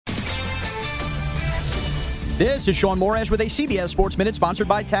This is Shaun Morash with a CBS Sports Minute sponsored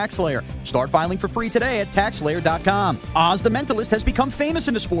by TaxSlayer. Start filing for free today at TaxSlayer.com. Oz the Mentalist has become famous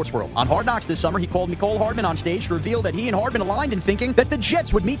in the sports world. On Hard Knocks this summer, he called Nicole Hardman on stage to reveal that he and Hardman aligned in thinking that the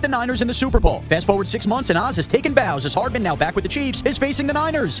Jets would meet the Niners in the Super Bowl. Fast forward 6 months, and Oz has taken bows as Hardman, now back with the Chiefs, is facing the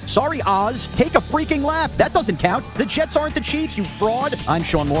Niners. Sorry, Oz. Take a freaking lap. That doesn't count. The Jets aren't the Chiefs, you fraud. I'm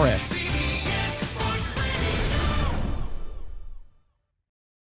Shaun Morash.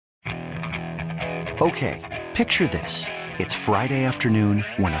 Okay, picture this. It's Friday afternoon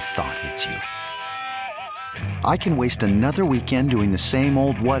when a thought hits you. I can waste another weekend doing the same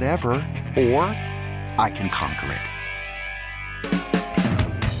old whatever, or I can conquer it.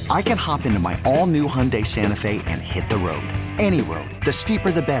 I can hop into my all-new Hyundai Santa Fe and hit the road. Any road. The steeper,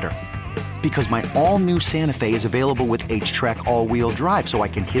 the better. Because my all-new Santa Fe is available with H-Track all-wheel drive, so I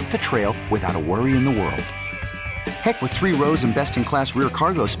can hit the trail without a worry in the world. Heck, with 3 rows and best-in-class rear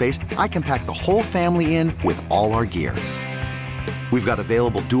cargo space, I can pack the whole family in with all our gear. We've got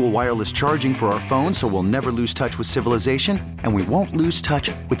available dual wireless charging for our phones, so we'll never lose touch with civilization, and we won't lose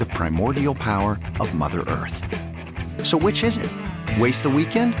touch with the primordial power of Mother Earth. So which is it? Waste the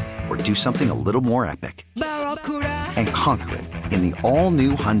weekend or do something a little more epic? And conquer it in the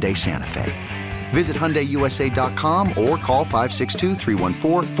all-new Hyundai Santa Fe. Visit HyundaiUSA.com or call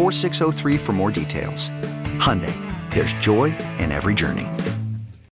 562-314-4603 for more details. Hyundai, there's joy in every journey.